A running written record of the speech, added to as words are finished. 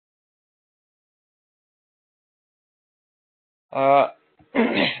Uh,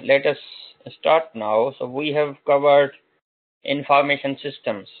 let us start now. So we have covered information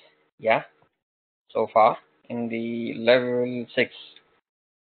systems, yeah, so far in the level 6.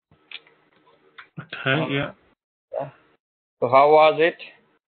 Okay, yeah. Yeah. So how was it?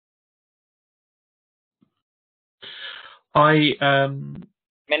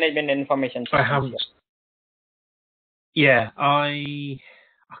 Management information systems. haven't. Yeah, I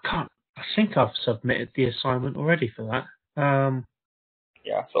can't. I think I've submitted the assignment already for that.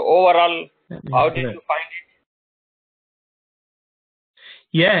 Yeah. So overall, how did look. you find it?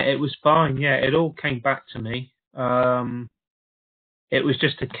 Yeah, it was fine. Yeah, it all came back to me. It was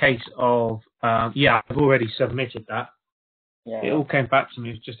just a case of yeah, I've already submitted that. Yeah. It all came back to me.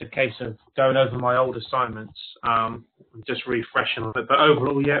 It was just a case of going over my old assignments, and just refreshing on it. But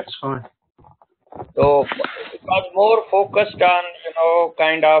overall, yeah, it's fine. So it was more focused on,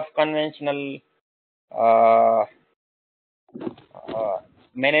 kind of conventional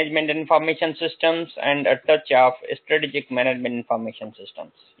management information systems and a touch of strategic management information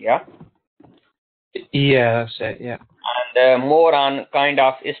systems. Yeah. Yeah, that's it. Yeah. And more on kind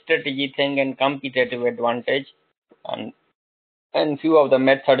of strategy thing and competitive advantage, and few of the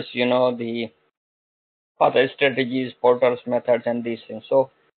methods, the other strategies, Porter's methods, and these things.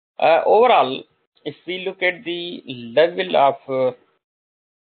 So overall, if we look at the level of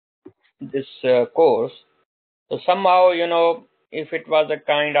this course, so somehow, if it was a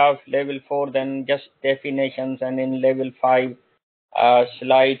kind of level 4, then just definitions, and in level 5,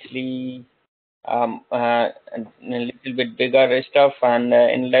 slightly a little bit bigger stuff, and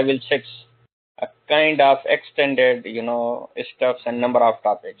in level 6, a kind of extended, stuffs and number of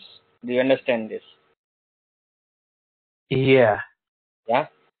topics. Do you understand this? Yeah. Yeah.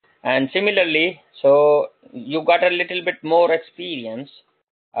 And similarly, so you got a little bit more experience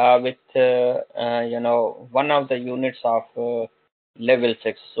with one of the units of level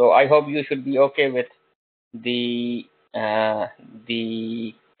 6. So I hope you should be okay with the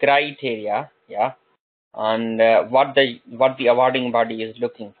the criteria, yeah, and what the awarding body is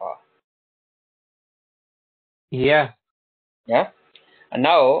looking for. Yeah. Yeah. And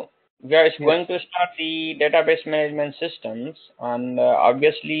now we are going to start the database management systems, and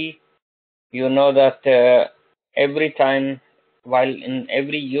obviously you know that every time, while in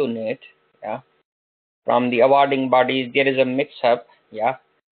every unit, yeah, from the awarding bodies there is a mix-up, yeah,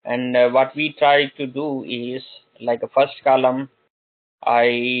 and what we try to do is, like a first column,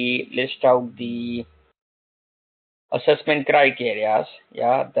 I list out the assessment criteria,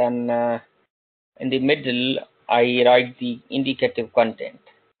 yeah, then in the middle I write the indicative content,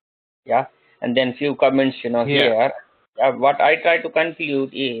 yeah, and then few comments, here. What I try to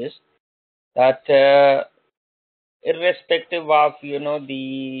conclude is that irrespective of,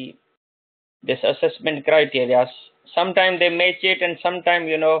 this assessment criteria, sometimes they match it, and sometimes,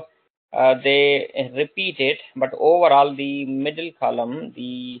 they repeat it, but overall the middle column,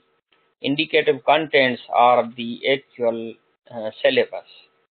 the indicative contents, are the actual syllabus.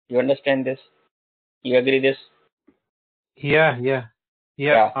 You understand this? You agree this? Yeah.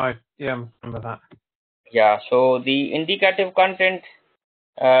 I remember that. Yeah. So the indicative content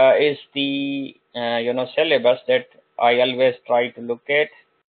is the syllabus that I always try to look at,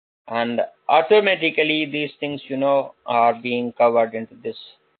 and automatically these things, are being covered into this.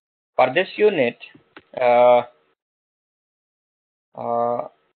 For this unit, I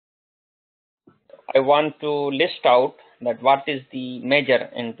want to list out that what is the measure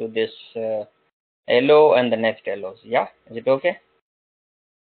into this LO and the next LOs. Yeah, is it okay?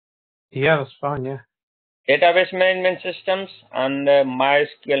 Yeah, that's fine. Yeah. Database management systems and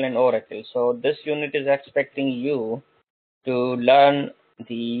MySQL and Oracle. So this unit is expecting you to learn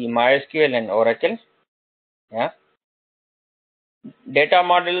the MySQL and Oracle. Yeah. Data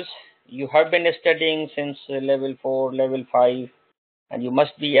models, you have been studying since level 4, level 5, and you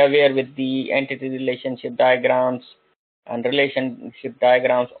must be aware with the entity relationship diagrams and relationship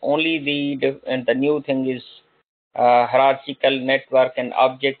diagrams. Only the new thing is hierarchical, network, and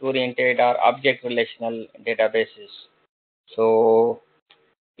object-oriented or object-relational databases. So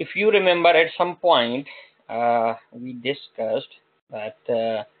if you remember, at some point we discussed that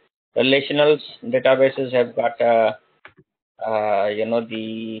relational databases have got the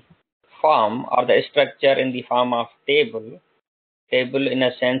form or the structure in the form of table in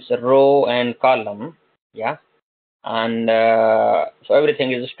a sense, row and column, yeah, and so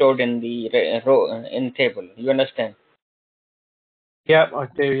everything is stored in the row in table. You understand? Yeah, I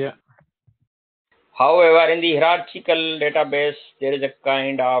do. Yeah. However, in the hierarchical database, there is a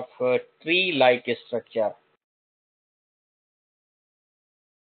kind of tree-like structure.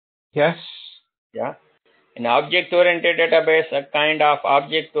 Yes. Yeah. In object-oriented database, a kind of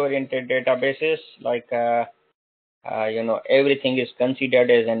object-oriented databases, like everything is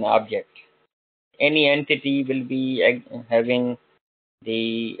considered as an object. Any entity will be having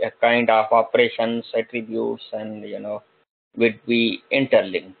the kind of operations, attributes, and would be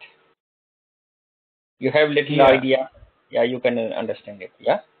interlinked. You have little idea? Yeah, you can understand it.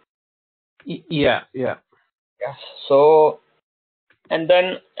 Yeah. Yeah. Yes. So, and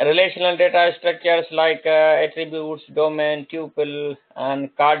then relational data structures like attributes, domain, tuple, and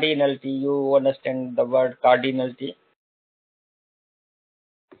cardinality. You understand the word cardinality?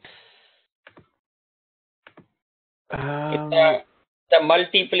 It's the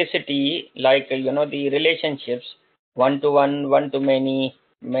multiplicity, like the relationships, one to one, one to many,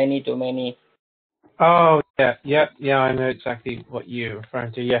 many to many. Oh, yeah. I know exactly what you're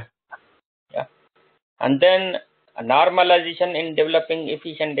referring to. Yeah. And then a normalization in developing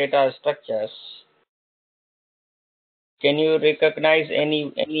efficient data structures. Can you recognize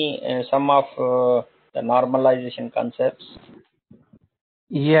any some of the normalization concepts?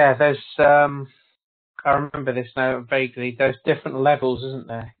 Yeah, there's I remember this now vaguely. There's different levels, isn't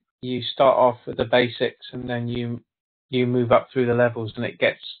there? You start off with the basics, and then you move up through the levels, and it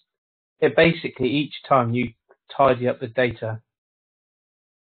basically each time you tidy up the data.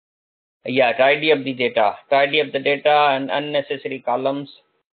 Yeah, tidy up the data and unnecessary columns,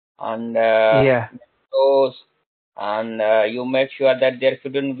 and those, and you make sure that there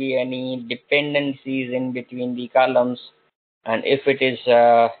shouldn't be any dependencies in between the columns, and if it is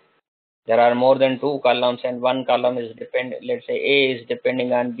there are more than two columns and one column is dependent, let's say A is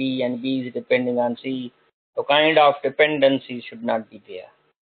depending on B and B is depending on C, so kind of dependency should not be there.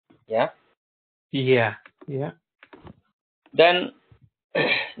 Yeah. Then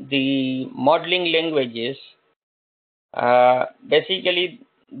the modeling languages, basically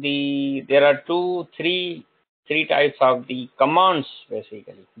there are three types of the commands,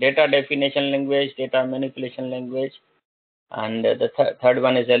 basically: data definition language, data manipulation language, and the third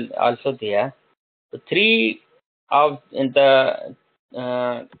one is also there. So three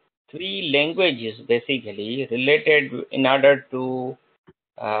languages basically related in order to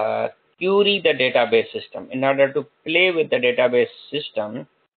query the database system. In order to play with the database system,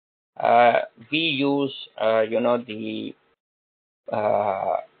 we use the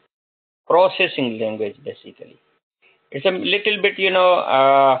processing language. Basically, it's a little bit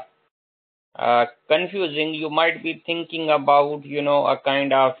confusing. You might be thinking about a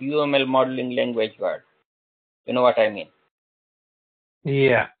kind of UML modeling language word. You know what I mean?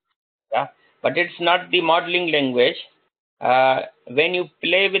 Yeah. But it's not the modeling language. When you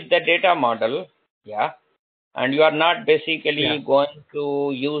play with the data model, and you are not basically going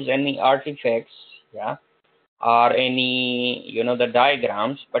to use any artifacts, or any the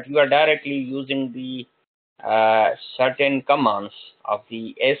diagrams, but you are directly using the certain commands of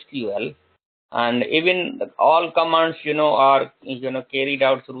the SQL, and even all commands are carried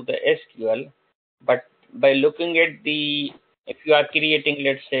out through the SQL. But by looking at if you are creating,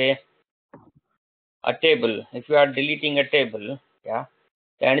 let's say, a table, if you are deleting a table,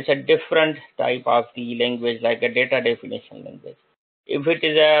 then it's a different type of the language, like a data definition language. If it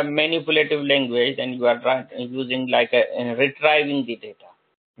is a manipulative language, then you are using like a retrieving the data.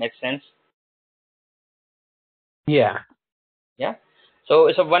 Make sense? Yeah. So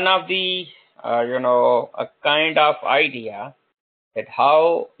it's one of the a kind of idea that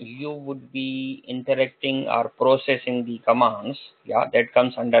how you would be interacting or processing the commands. That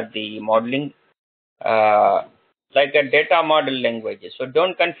comes under the modeling, like a data model languages. So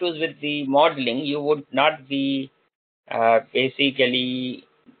don't confuse with the modeling. You would not be basically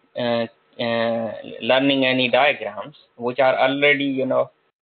learning any diagrams which are already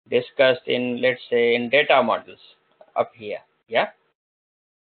discussed in, let's say, in data models up here.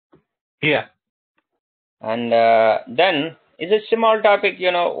 And then it's a small topic,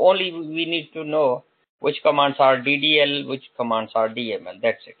 only we need to know which commands are DDL, which commands are DML.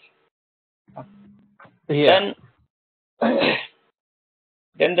 That's it.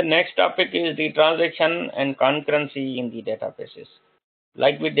 Then the next topic is the transaction and concurrency in the databases.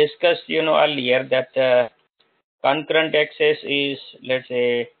 Like we discussed, earlier, that concurrent access is, let's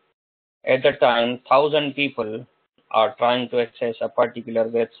say, at the time, 1,000 people are trying to access a particular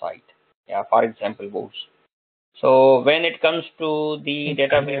website. For example, books. So when it comes to the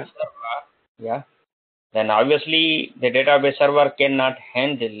database server, then obviously the database server cannot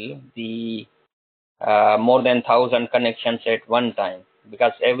handle the more than 1,000 connections at one time,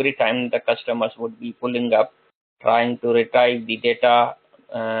 because every time the customers would be pulling up, trying to retrieve the data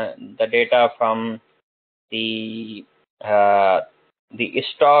from the the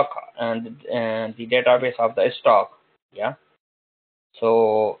stock and the database of the stock. Yeah.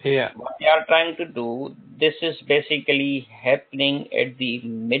 So Yeah. what they are trying to do, this is basically happening at the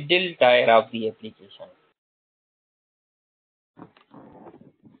middle tier of the application.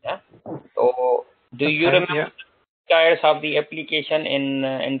 Yeah. So do you Okay. remember Yeah. tiers of the application in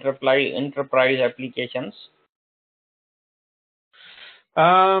enterprise applications?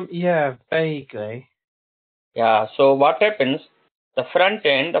 Yeah, vaguely. Yeah. So what happens? The front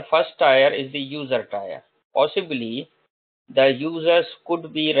end, the first tier is the user tier. Possibly the users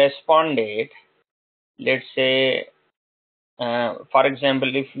could be responded. Let's say, for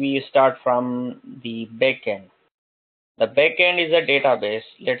example, if we start from the backend, the backend is a database.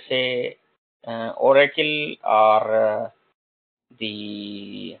 Let's say Oracle or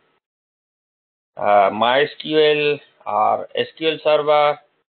the MySQL or SQL Server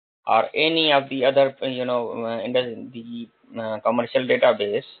or any of the other, in the commercial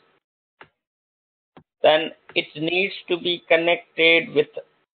database. Then it needs to be connected with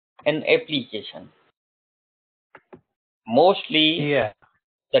an application. Mostly, Yeah.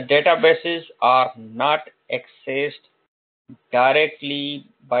 the databases are not accessed directly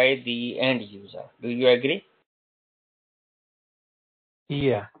by the end user. Do you agree?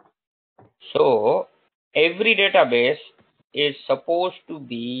 Yeah. So every database is supposed to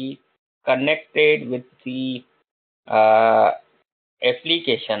be connected with the uh,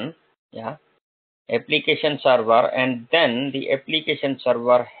 application, yeah, application server, and then the application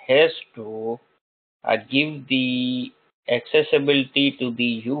server has to give the accessibility to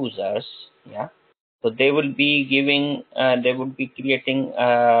the users. Yeah. So they will be giving, they would be creating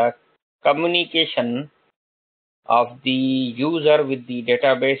communication of the user with the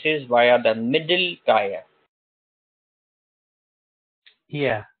databases via the middle tier.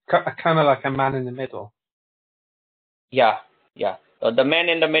 Yeah. Kind of like a man in the middle. Yeah, yeah. So the man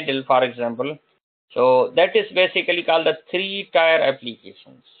in the middle, for example. So that is basically called the three-tier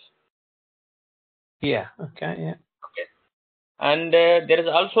applications. Yeah. Okay. Yeah. Okay. And there is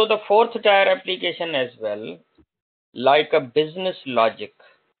also the fourth-tier application as well, like a business logic.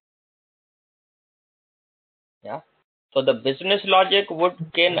 Yeah. So the business logic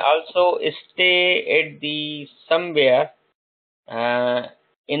can also stay at the somewhere uh,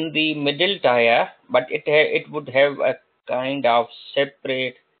 in the middle tier, but it would have a kind of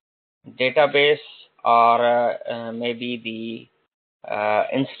separate database or maybe the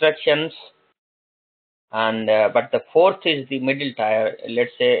instructions. And but the fourth is the middle tier.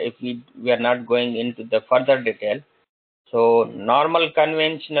 Let's say if we are not going into the further detail. So normal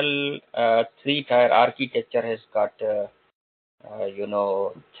conventional three-tier architecture has got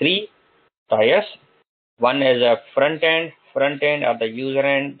three tiers. One is a front end or the user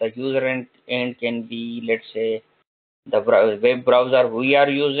end. The user end can be, let's say, the web browser we are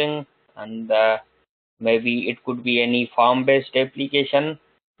using, and maybe it could be any form-based application,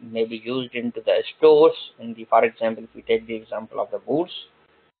 maybe used into the stores. For example, if we take the example of the boots,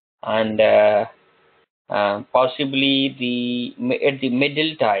 and possibly at the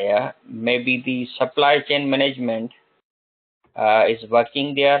middle tier, maybe the supply chain management is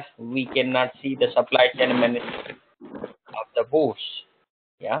working there. We cannot see the supply chain management of the boots,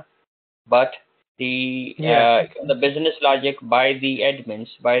 yeah, but Yeah. the business logic by the admins,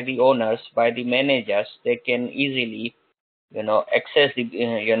 by the owners, by the managers, they can easily access the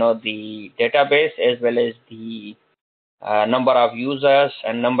the database as well as the number of users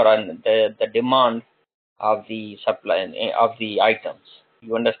and number on the demand of the supply of the items.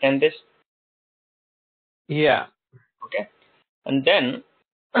 You understand this? Yeah. Okay. And then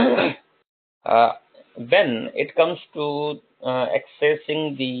when it comes to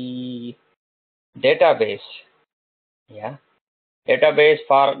accessing the database, yeah, database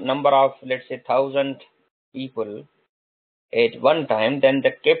for number of, let's say, 1,000 people at one time, then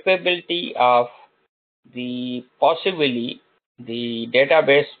the capability of the possibly the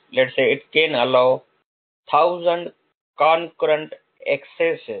database, let's say, it can allow 1,000 concurrent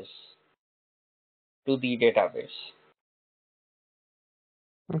accesses to the database.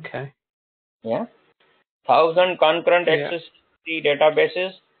 Okay. Yeah, 1,000 concurrent Yeah. access to the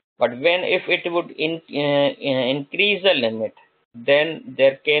databases. But if it would increase the limit, then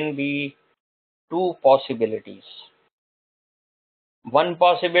there can be two possibilities. One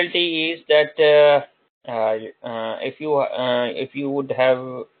possibility is that if you would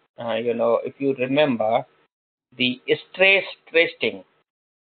have if you remember the stress testing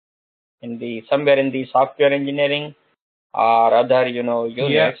in the somewhere in the software engineering or other Yeah.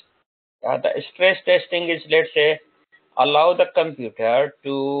 units, the stress testing is, let's say, allow the computer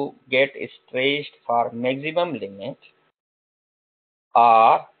to get stressed for maximum limit,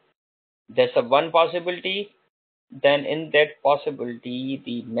 or there's a one possibility, then in that possibility,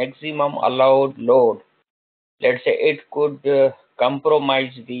 the maximum allowed load, let's say it could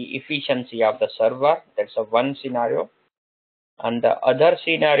compromise the efficiency of the server. That's a one scenario. And the other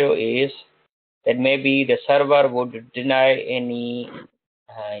scenario is that maybe the server would deny any,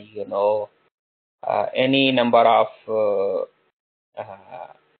 any number of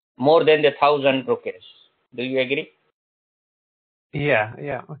more than the 1,000 rupees. Do you agree? Yeah,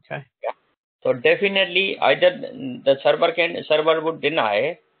 okay. Yeah. So definitely either the server would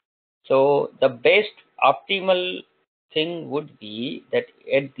deny. So the best optimal thing would be that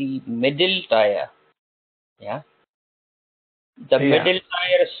at the middle tier, yeah, the middle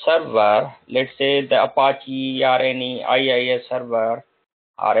tier server, let's say the Apache or any IIS server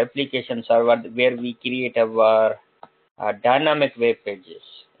or application server where we create our dynamic web pages.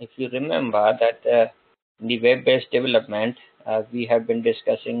 If you remember that in the web-based development, we have been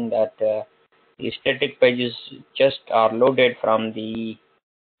discussing that the static pages just are loaded from the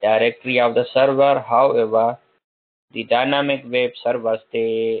directory of the server. However, the dynamic web servers,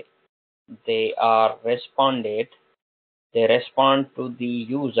 they are responded. They respond to the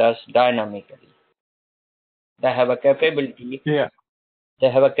users dynamically. They have a capability. Yeah. They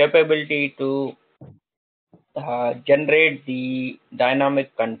have a capability to generate the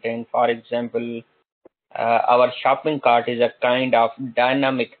dynamic content. For example, our shopping cart is a kind of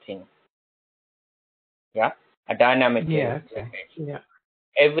dynamic thing. Yeah, a dynamic. Yeah. Okay. Yeah.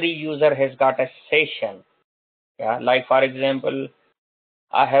 Every user has got a session. Yeah, like for example,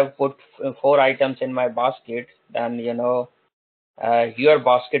 I have put 4 items in my basket. Then your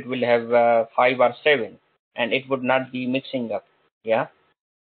basket will have 5 or 7, and it would not be mixing up. Yeah.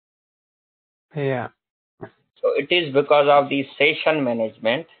 Yeah. So it is because of the session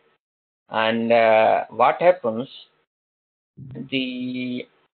management. And what happens? The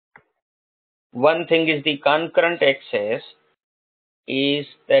one thing is the concurrent access is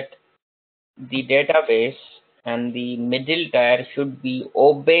that the database and the middle tier should be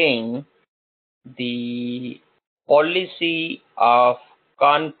obeying the policy of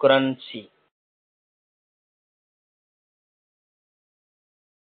concurrency.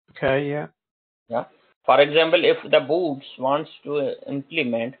 Okay. Yeah. Yeah. For example, if the boots wants to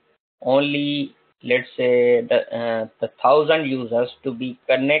implement only, let's say, the 1,000 users to be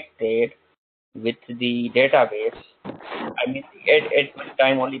connected with the database, I mean, at one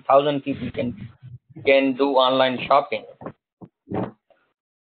time only 1,000 people can do online shopping.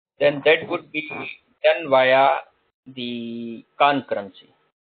 Then that would be done via the concurrency,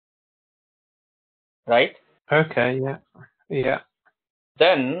 right? Okay. Yeah. Yeah.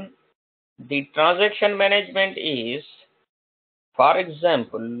 Then the transaction management is, for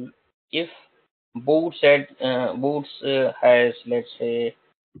example, if Boots has, let's say,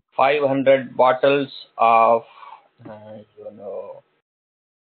 500 bottles of uh,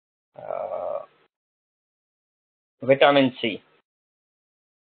 vitamin C,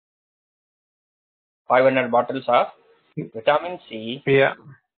 500 bottles of vitamin C, Yeah.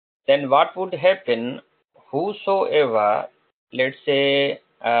 then what would happen? Whosoever, let's say,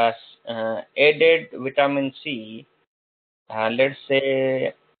 added vitamin C, let's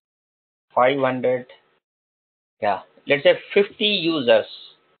say 500, yeah, let's say 50 users,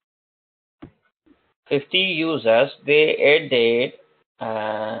 they added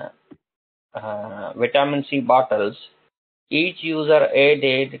vitamin C bottles. Each user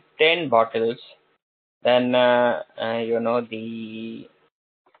added 10 bottles. Then the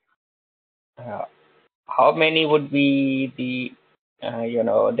how many would be the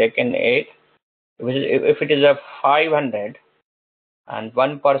they can add. If it is a 500 and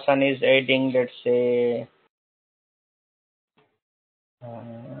one person is adding, let's say,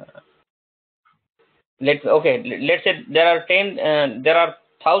 let's say there are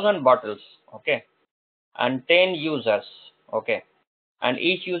 1,000 bottles, okay, and 10 users, okay, and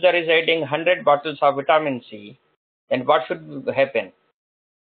each user is adding 100 bottles of vitamin C, then what should happen?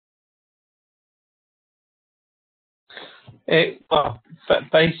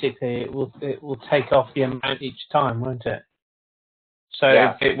 Basically, it will take off the amount each time, won't it? So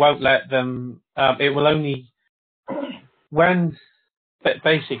Yeah. it won't let them. It will only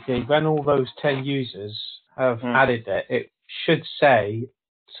basically when all those 10 users have added it, it should say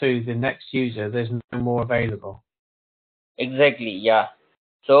to the next user, "There's no more available." Exactly. Yeah.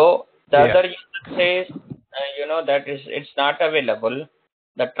 So the other user says, that it's not available.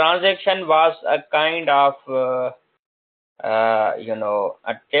 The transaction was a kind of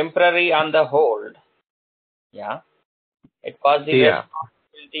a temporary on the hold. Yeah. It was the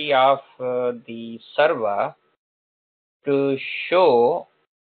responsibility of the server to show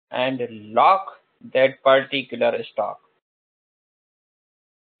and lock that particular stock.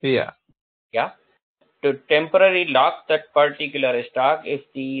 Yeah. Yeah. To temporarily lock that particular stock if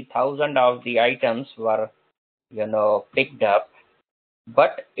the 1,000 of the items were, picked up,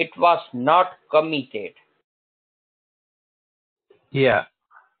 but it was not committed. Yeah.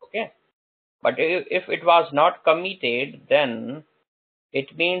 Okay. But if it was not committed, then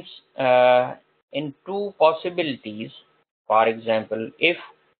it means in two possibilities. For example, if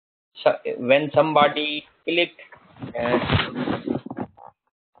when somebody clicked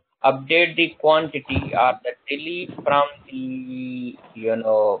update the quantity or the delete from the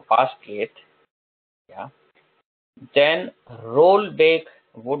basket, yeah, then rollback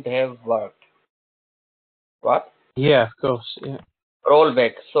would have worked. What? Yeah, of course. Yeah.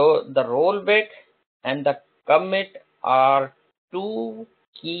 Rollback. So the rollback and the commit are two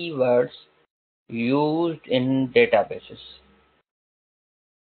keywords used in databases.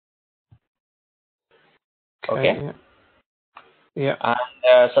 Okay. Yeah. Yeah.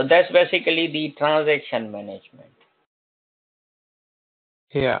 And so that's basically the transaction management.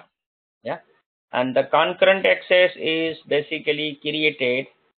 Yeah. Yeah. And the concurrent access is basically created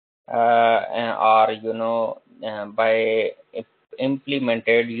by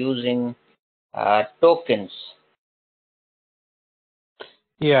implemented using tokens.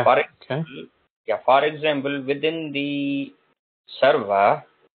 Yeah. For Okay. example, for example, within the server,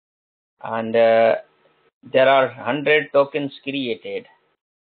 and there are 100 tokens created.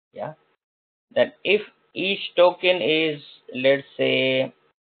 Yeah. Then if each token is, let's say,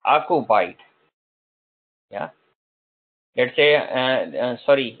 occupied. Yeah. Let's say,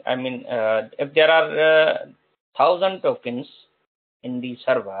 if there are 1,000 tokens in the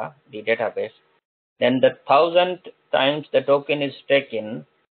server, the database, then the 1,000 times the token is taken,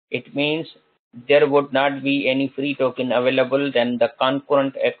 it means there would not be any free token available, then the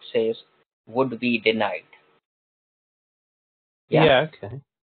concurrent access would be denied. Yeah. Okay.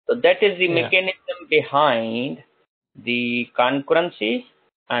 So that is the Yeah. mechanism behind the concurrency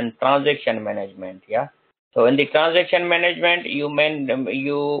and transaction management. Yeah. So in the transaction management, you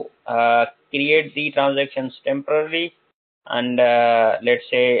create the transactions temporarily, and let's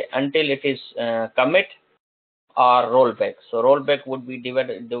say until it is commit or rollback. So rollback would be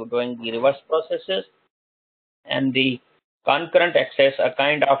doing the reverse processes, and the concurrent access, a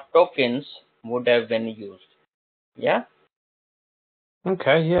kind of tokens, would have been used. Yeah.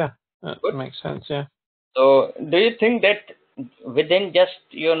 Okay. Yeah. That Good. makes sense. Yeah. So do you think that within just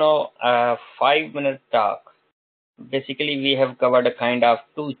 5-minute talk, basically we have covered a kind of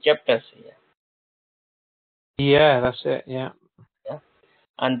 2 chapters here? Yeah. That's it. Yeah. Yeah.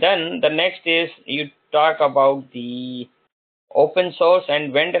 And then the next is you talk about the open source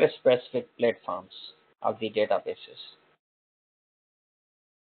and vendor specific platforms of the databases.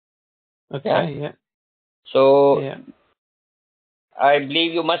 Okay. Yeah. So Yeah. I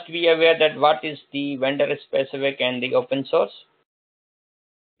believe you must be aware that what is the vendor specific and the open source.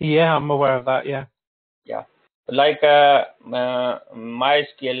 Yeah. I'm aware of that. Yeah. Yeah. Like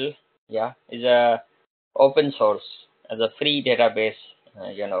MySQL, yeah, is a open source as a free database,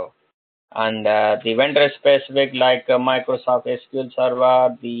 and the vendor specific like Microsoft SQL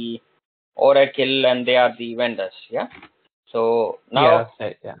Server, the Oracle, and they are the vendors. Yeah. So Yeah. now That's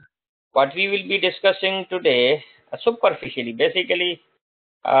it. Yeah. what we will be discussing today, superficially, basically,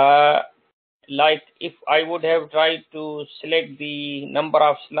 like if I would have tried to select the number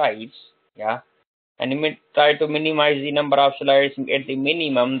of slides, yeah, and try to minimize the number of slides at the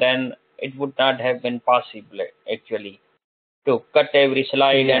minimum, then it would not have been possible actually to cut every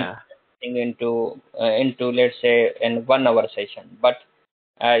slide and Yeah. into let's say in 1 hour session. But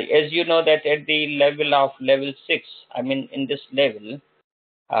as you know that at the level of level 6, I mean in this level,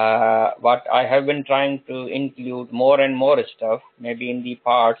 what I have been trying to include more and more stuff, maybe in the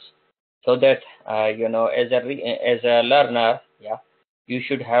parts, so that as a learner, yeah, you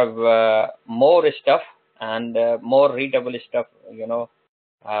should have more stuff and more readable stuff,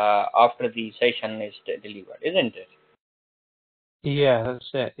 after the session is delivered, isn't it? Yeah. That's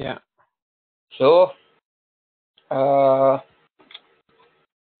it. Yeah. So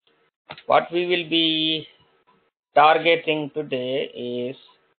what we will be targeting today is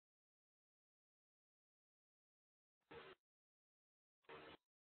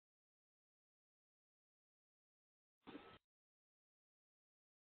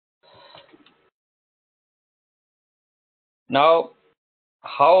now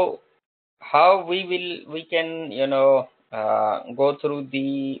how we can go through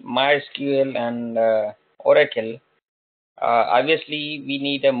the MySQL and Oracle. Obviously we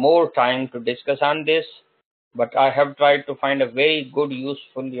need more time to discuss on this, but I have tried to find a very good,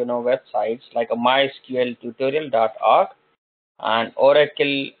 useful, websites like a mysqltutorial.org and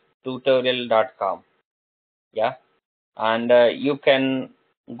oracletutorial.com. Yeah, and you can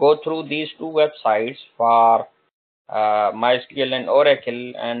go through these two websites for MySQL and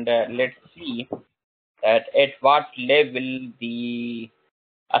Oracle, and let's see that at what level the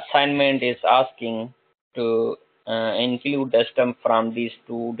assignment is asking to include the stem from these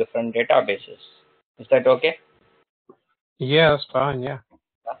two different databases. Is that okay? Yeah, that's fine. Yeah.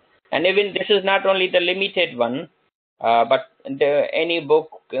 And even this is not only the limited one, but any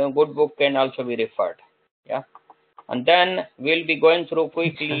book, good book can also be referred. Yeah, and then we'll be going through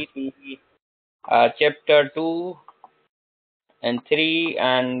quickly the chapter 2 and 3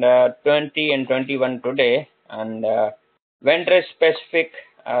 and 20 and 21 today, and vendor specific,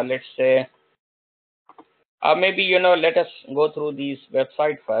 let's say, maybe let us go through these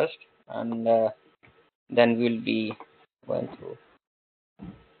website first, and then we'll be going through.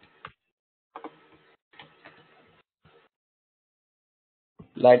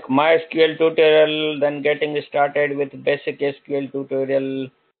 Like MySQL tutorial, then getting started with basic SQL tutorial,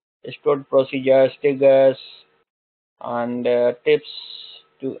 stored procedures, triggers, and tips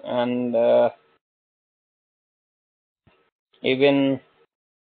to, and even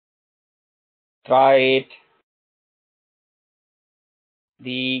try it.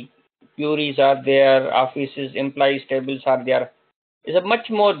 The queries are there, offices, employees tables are there. There's a much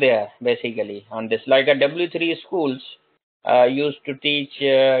more there basically on this. Like a W3 schools used to teach,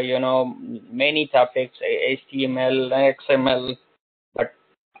 many topics, HTML, XML. But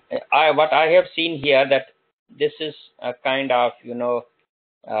what I have seen here, that this is a kind of,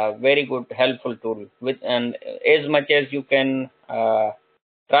 very good, helpful tool. And as much as you can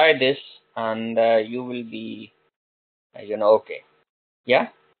try this, and you will be, okay. Yeah.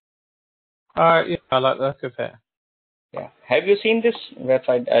 Yeah, I like the look of it. Yeah. Have you seen this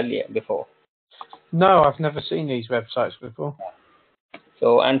website earlier before? No, I've never seen these websites before.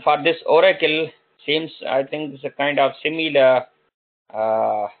 So, and for this Oracle, seems, I think it's a kind of similar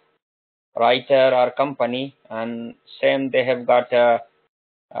writer or company, and same they have got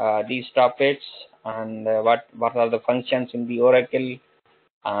these topics, and what are the functions in the Oracle,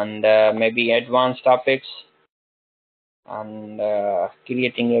 and maybe advanced topics, and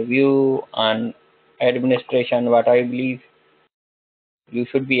creating a view and administration. What I believe you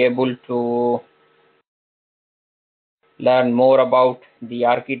should be able to learn more about the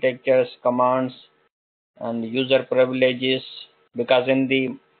architectures, commands, and user privileges, because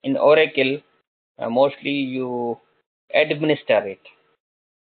in Oracle mostly you administer it.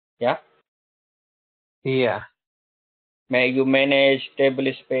 Yeah, Yeah. you manage table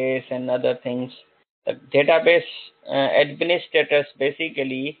space and other things. The database administrators,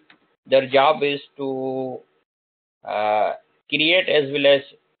 basically their job is to create as well as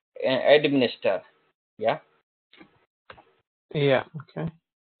administer. Yeah. Yeah. Okay.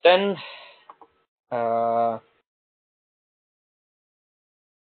 Then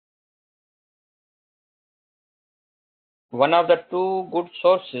one of the two good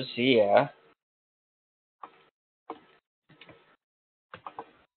sources here,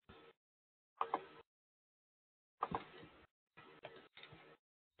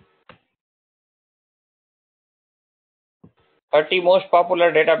 #30 most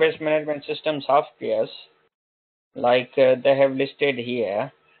popular database management system softwares, like they have listed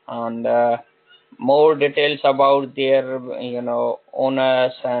here, and more details about their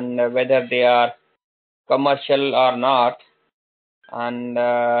owners, and whether they are commercial or not, and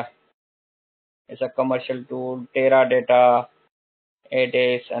it's a commercial tool, Teradata,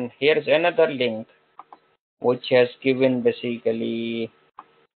 ATHE, and here's another link which has given basically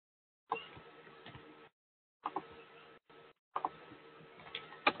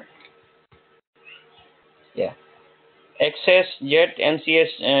Access, Jet,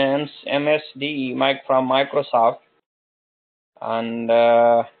 NCS, and MSD Mic from Microsoft, and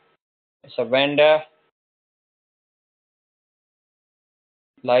it's a vendor.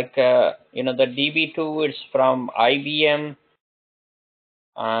 Like the DB2 is from IBM,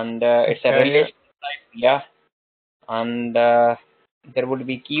 and it's a Okay, relational type. Yeah, and there would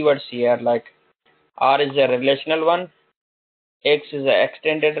be keywords here like R is a relational one, X is an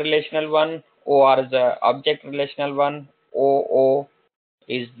extended relational one, OR is a object relational one, OO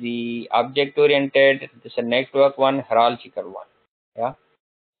is the object oriented, this is a network one, hierarchical one. Yeah.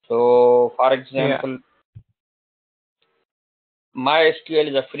 So for example, MySQL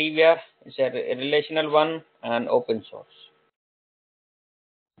is a freeware, it's a relational one and open source.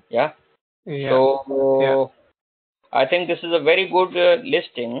 Yeah. Yeah. So I think this is a very good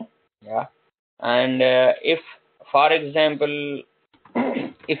listing. Yeah. And if, for example,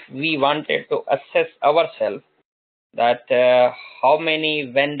 if we wanted to assess ourselves that how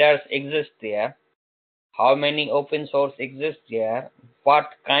many vendors exist there, how many open source exist there, what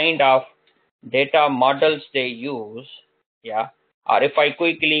kind of data models they use, yeah, or if I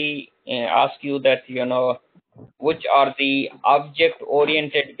quickly ask you that, which are the object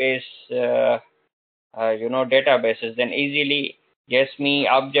oriented base databases, then easily guess me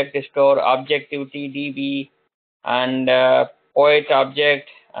object store, objectivity DB, and poet object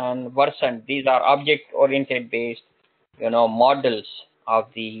and Versant. These are object oriented based models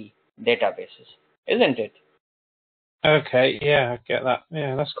of the databases, isn't it? Okay, yeah, I get that.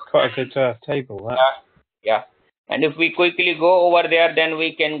 Yeah, that's quite a good table. That. Yeah. And if we quickly go over there, then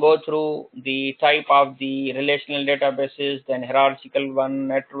we can go through the type of the relational databases, then hierarchical one,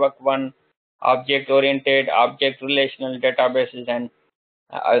 network one, object oriented, object relational databases, and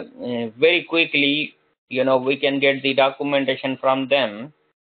very quickly, we can get the documentation from them,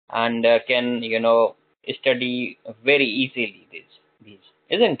 and can study very easily these,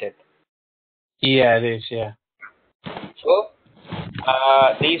 isn't it? Yeah, it is. Yeah. So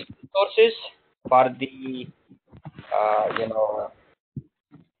these sources for the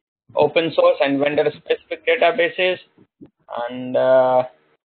open source and vendor specific databases, and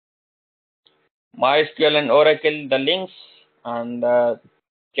MySQL and Oracle, the links, and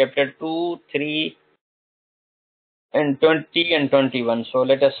chapter 2, 3, and 20 and 21. So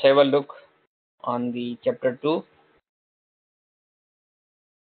let us have a look on the chapter 2.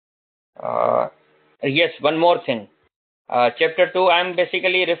 Yes, one more thing. Chapter 2, I'm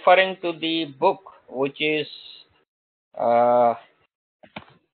basically referring to the book, which is The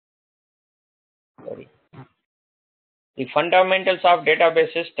Fundamentals of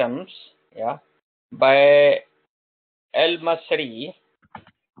Database Systems, yeah, by El Masri,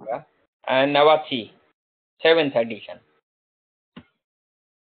 yeah, and Nawati, 7th edition.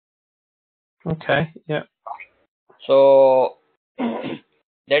 Okay, yeah. So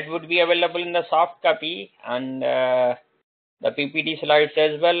that would be available in the soft copy, and the PPT slides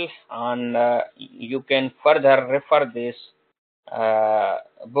as well, and you can further refer this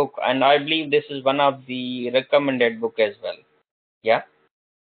book, and I believe this is one of the recommended book as well. Yeah.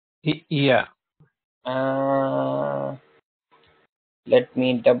 Yeah. Let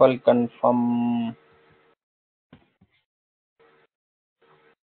me double confirm.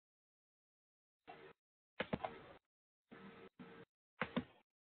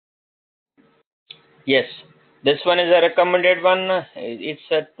 Yes, this one is a recommended one.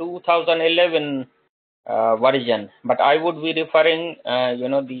 It's a 2011 version, but I would be referring,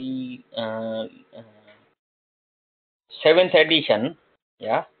 the 7th edition,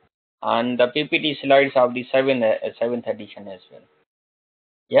 yeah, and the PPT slides of the 7th edition as well.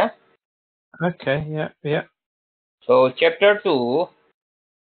 Yeah. Okay. Yeah. Yeah. So chapter 2,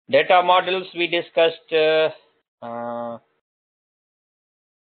 data models, we discussed.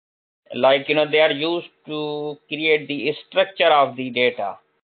 Like they are used to create the structure of the data,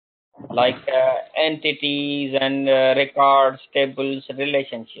 like entities and records, tables,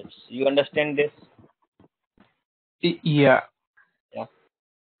 relationships. You understand this? Yeah. Yeah.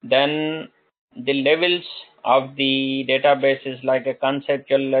 Then the levels of the database is like a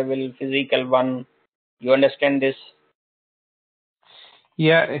conceptual level, physical one. You understand this?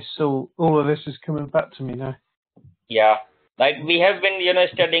 Yeah, it's all of this is coming back to me now. Yeah. Like we have been,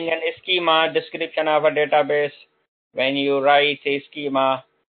 studying an schema description of a database. When you write a schema,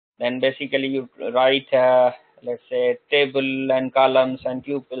 then basically you write, let's say, table and columns and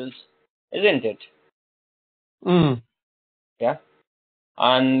tuples, isn't it? Yeah.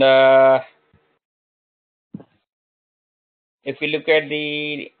 And if you look at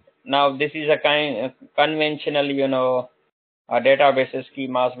now this is a kind conventional, database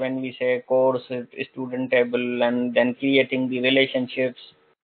schemas, when we say course, student table, and then creating the relationships,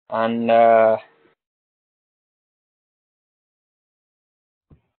 and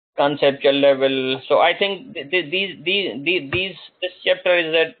conceptual level. So I think this chapter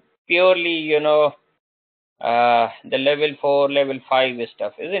is a purely, the level 4, level 5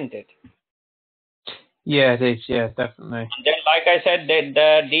 stuff, isn't it? Yeah, it is. Yeah, definitely. Then, like I said, that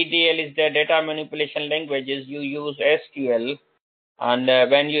the DDL is the data manipulation languages. You use SQL, and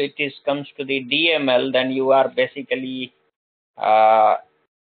when it comes to the DML, then you are basically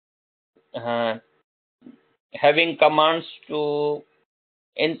having commands to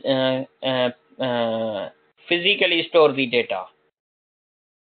physically store the data.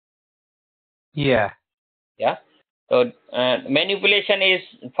 Yeah. Yeah. So manipulation is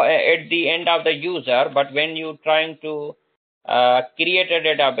at the end of the user, but when you trying to create a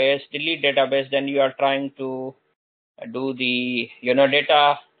database, delete database, then you are trying to do the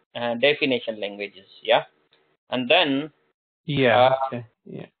data definition languages, yeah, and then Okay.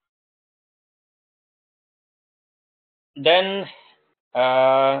 Yeah. then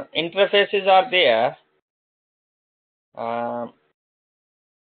interfaces are there.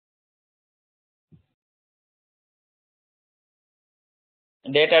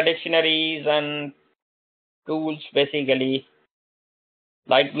 Data dictionaries and tools, basically,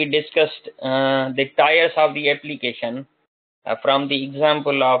 like we discussed, the tires of the application, from the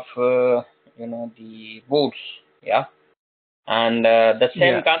example of the boots, yeah, and the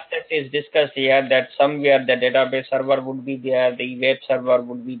same concept is discussed here, that somewhere the database server would be there, the web server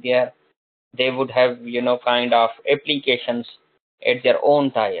would be there, they would have kind of applications at their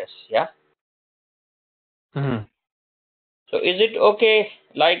own tires, yeah. Mm-hmm. So is it okay,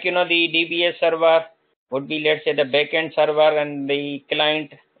 like the DBS server would be, let's say, the backend server, and the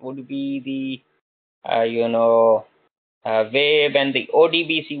client would be the web, and the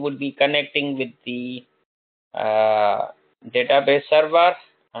ODBC would be connecting with the database server,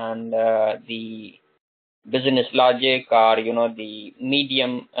 and the business logic, or the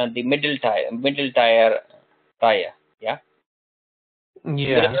middle tier, yeah. You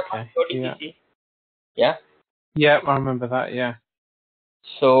Yeah. remember Okay. Yeah. ODBC? Yeah. Yeah, I remember that. Yeah.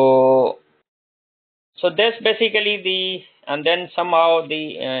 So that's basically and then somehow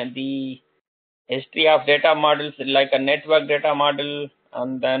the history of data models, like a network data model,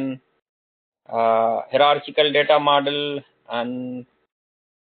 and then hierarchical data model, and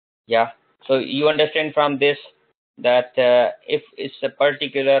yeah. So you understand from this that if it's a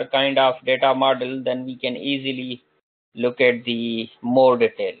particular kind of data model, then we can easily look at the more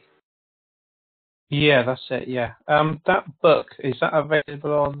detail. Yeah, that's it. Yeah. That book, is that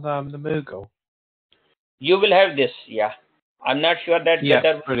available on the Moogle? You will have this, yeah. I'm not sure that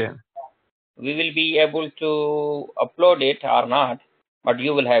whether Brilliant. we will be able to upload it or not, but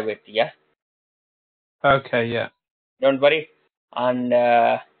you will have it, yeah. Okay. Yeah. Don't worry. And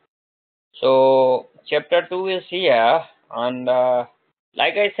so chapter 2 is here, and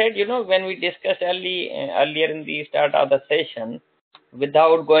like I said, when we discussed earlier in the start of the session,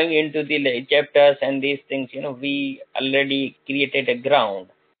 without going into the chapters and these things, we already created a ground,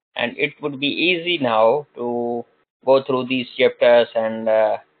 and it would be easy now to go through these chapters and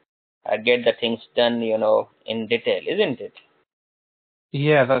get the things done, in detail, isn't it?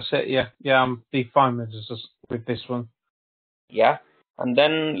 Yeah, that's it. Yeah. Yeah, I'm be fine with this one. Yeah. And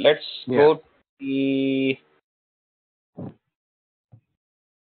then let's go to the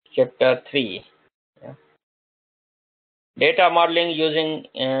chapter 3. Yeah. Data modeling using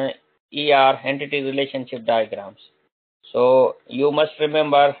ER, entity relationship diagrams. So you must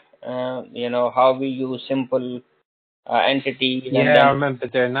remember, how we use simple entities, and Yeah, I then remember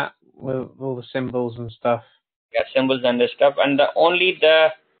doing that with all the symbols and stuff. symbols and the stuff. And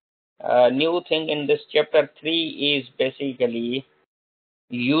the new thing in this chapter 3 is basically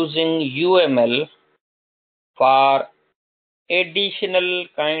using UML for additional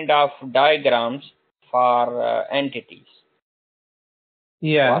kind of diagrams for entities.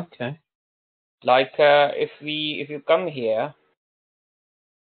 Yeah. What? Okay. Like if you come here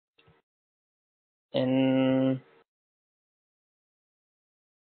in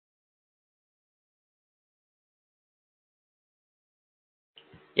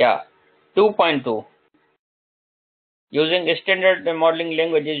 2.2, using standard modeling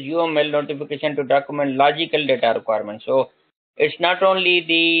languages, UML notification to document logical data requirements. So it's not only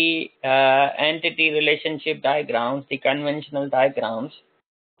the entity relationship diagrams, the conventional diagrams,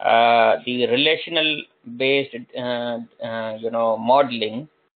 the relational based modeling,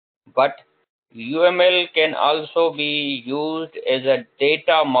 but UML can also be used as a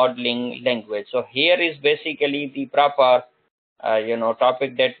data modeling language. So here is basically the proper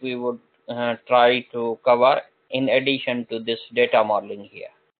topic that we would try to cover in addition to this data modeling here.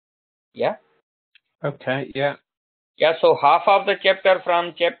 Yeah. Okay. Yeah. Yeah. So half of the chapter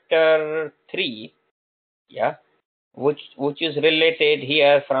from chapter 3, yeah, which is related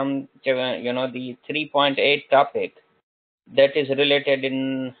here from the 3.8 topic, that is related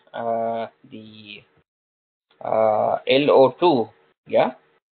in the LO2, yeah.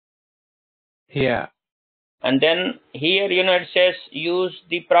 Yeah. And then here, it says use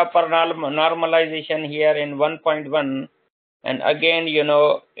the proper normalization here in 1.1, and again,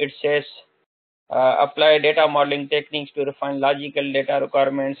 it says apply data modeling techniques to refine logical data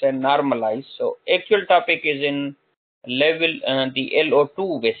requirements and normalize. So actual topic is in level the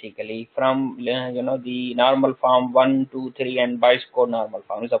LO2, basically, from the normal form 1, 2, 3, and Bayes code normal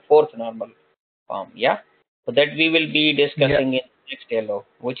form is a fourth normal form, yeah. So that we will be discussing in next LO,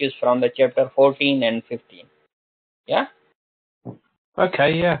 which is from the chapter 14 and 15. Yeah.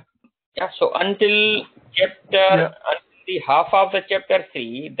 Okay. Yeah. Yeah. So until until the half of the chapter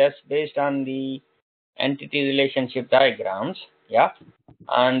 3, that's based on the entity relationship diagrams. Yeah.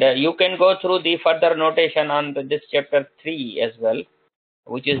 And you can go through the further notation on this chapter 3 as well,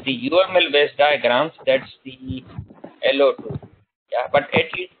 which is the UML based diagrams. That's the LO2. Yeah, but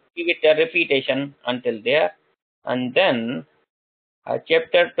at least give it a repetition until there. And then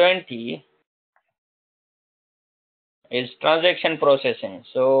chapter 20 is transaction processing.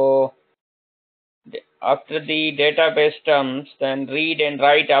 So after the database terms, then read and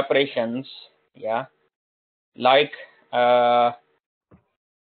write operations. Yeah, like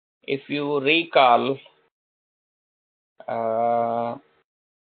if you recall,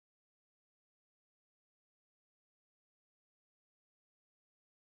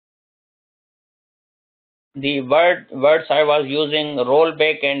 the words I was using,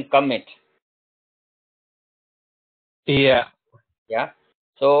 rollback and commit. Yeah. Yeah.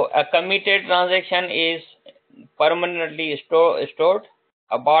 So a committed transaction is permanently stored.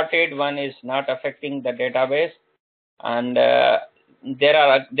 Aborted one is not affecting the database, and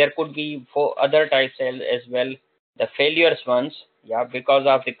there could be four other types as well. The failures ones, yeah, because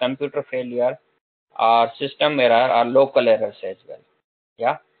of the computer failure or system error or local errors as well.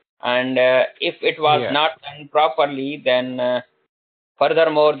 Yeah, and if it was not done properly, then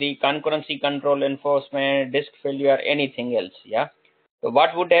furthermore the concurrency control enforcement, disk failure, anything else. Yeah. So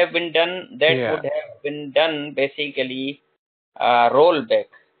what would have been done? That would have been done basically rollback,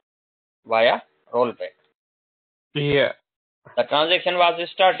 via rollback. Yeah. The transaction was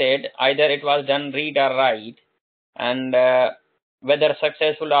started, either it was done read or write, and whether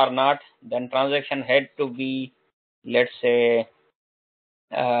successful or not, then transaction had to be, let's say,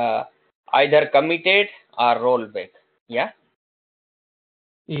 either committed or rollback. Yeah.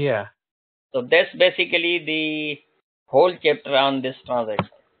 Yeah. So that's basically the whole chapter on this transaction.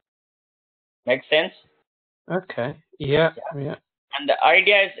 Make sense? Okay. Yeah. Yeah. And the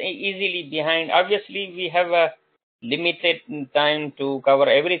idea is easily behind. Obviously, we have a limited time to cover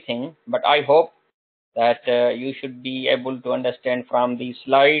everything, but I hope that you should be able to understand from the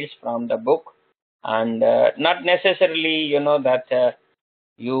slides, from the book, and not necessarily, that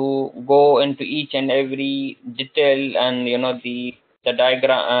you go into each and every detail and, the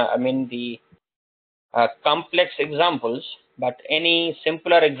diagram, the complex examples, but any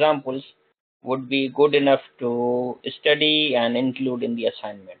simpler examples would be good enough to study and include in the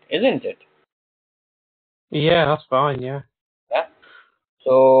assignment, isn't it? Yeah, that's fine. Yeah. Yeah.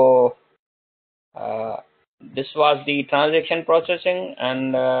 So this was the transaction processing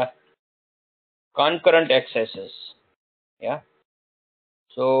and concurrent accesses. Yeah.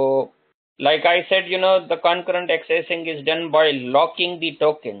 So like I said, the concurrent accessing is done by locking the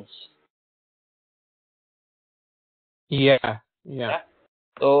tokens. Yeah. Yeah.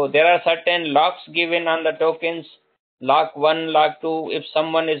 So there are certain locks given on the tokens, lock 1, lock 2. If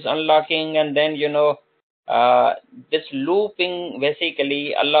someone is unlocking, and then this looping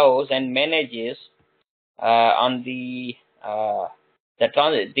basically allows and manages on the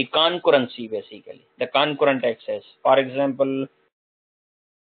concurrency, basically the concurrent access. For example,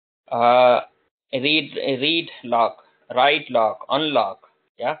 read lock, write lock, unlock.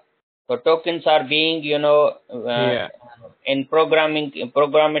 Yeah. So tokens are being, in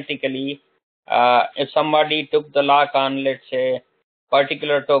programmatically, if somebody took the lock on, let's say,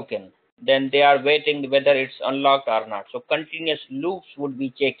 particular token, then they are waiting whether it's unlocked or not. So continuous loops would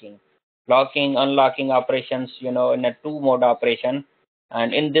be checking, locking, unlocking operations, in a two-mode operation.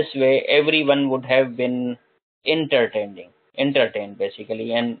 And in this way, everyone would have been entertained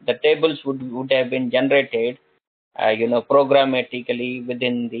basically, and the tables would have been generated, programmatically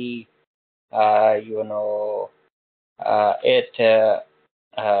within the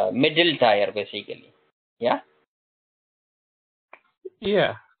middle tier basically. Yeah.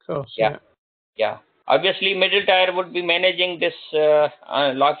 Yeah. Of course. Yeah. Yeah. Obviously, middle tier would be managing this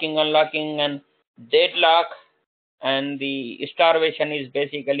locking, unlocking, and deadlock. And the starvation is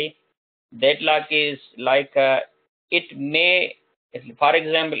basically, deadlock is like it may, for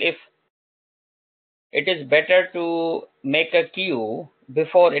example, if it is better to make a queue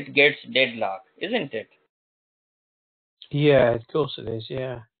before it gets deadlock, isn't it? Yeah, of course it is.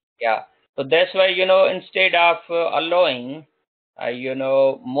 Yeah. Yeah. So that's why, instead of allowing,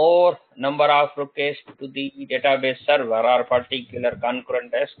 more number of requests to the database server or particular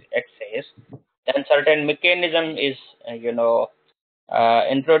concurrent access, then certain mechanism is,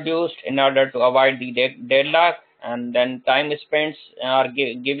 introduced in order to avoid the deadlock, and then time spents are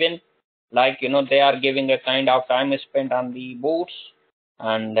given like, they are giving a kind of time spent on the boards,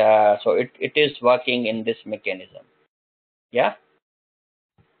 and so it is working in this mechanism. Yeah.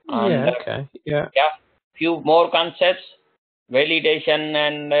 And Yeah. Okay. Yeah. yeah, few more concepts, validation,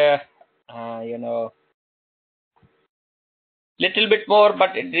 and little bit more,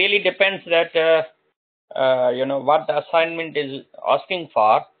 but it really depends that what the assignment is asking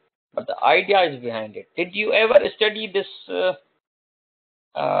for, but the idea is behind it. Did you ever study this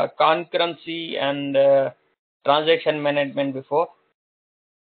concurrency and transaction management before?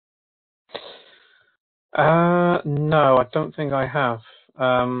 No, I don't think I have.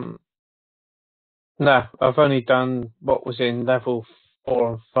 No, I've only done what was in level 4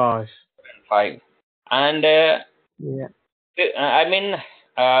 and 5. 5. And Yeah. I mean,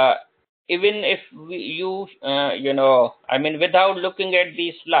 even if without looking at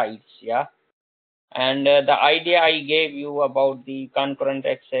these slides, yeah, and the idea I gave you about the concurrent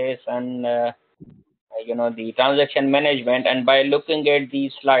access and the transaction management, and by looking at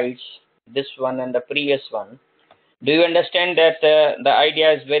these slides, this one and the previous one, do you understand that the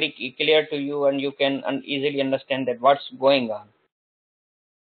idea is very clear to you, and you can easily understand that what's going on?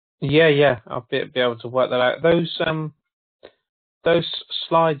 Yeah. I'll be able to work that out. Those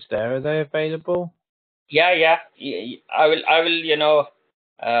slides there, are they available? Yeah. I will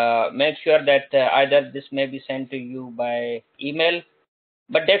make sure that either this may be sent to you by email,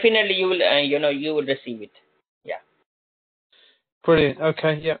 but definitely you will you will receive it. Yeah. Brilliant.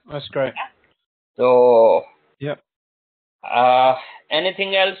 Okay. Yeah, that's great. So Yeah.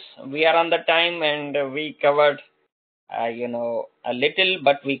 anything else? We are on the time, and we covered a little,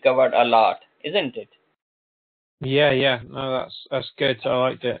 but we covered a lot, isn't it? Yeah. No, that's good. I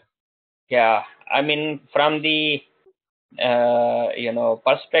liked it. Yeah. I mean, from the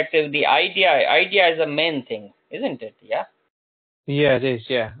perspective, the idea is the main thing, isn't it? Yeah. Yeah, it is.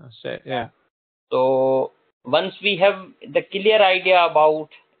 Yeah, that's it. Yeah. So once we have the clear idea about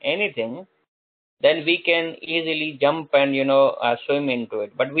anything, then we can easily jump and swim into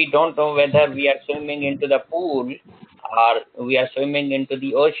it. But we don't know whether we are swimming into the pool or we are swimming into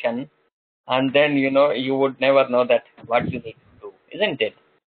the ocean, and then you would never know that what you need to do, isn't it?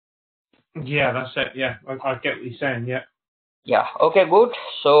 Yeah, that's it. Yeah, I get what you're saying. Yeah. Yeah. Okay. Good.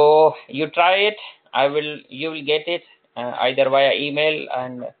 So you try it. You will get it either via email,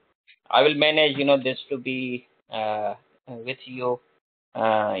 and I will manage this to be with you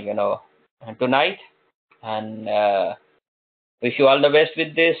tonight, and wish you all the best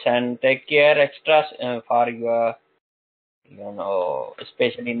with this, and take care extras for your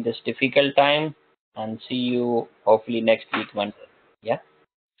especially in this difficult time, and see you hopefully next week Monday. Yeah.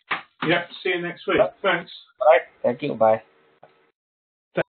 Yeah. See you next week. Thanks. All right. Thank you. Bye.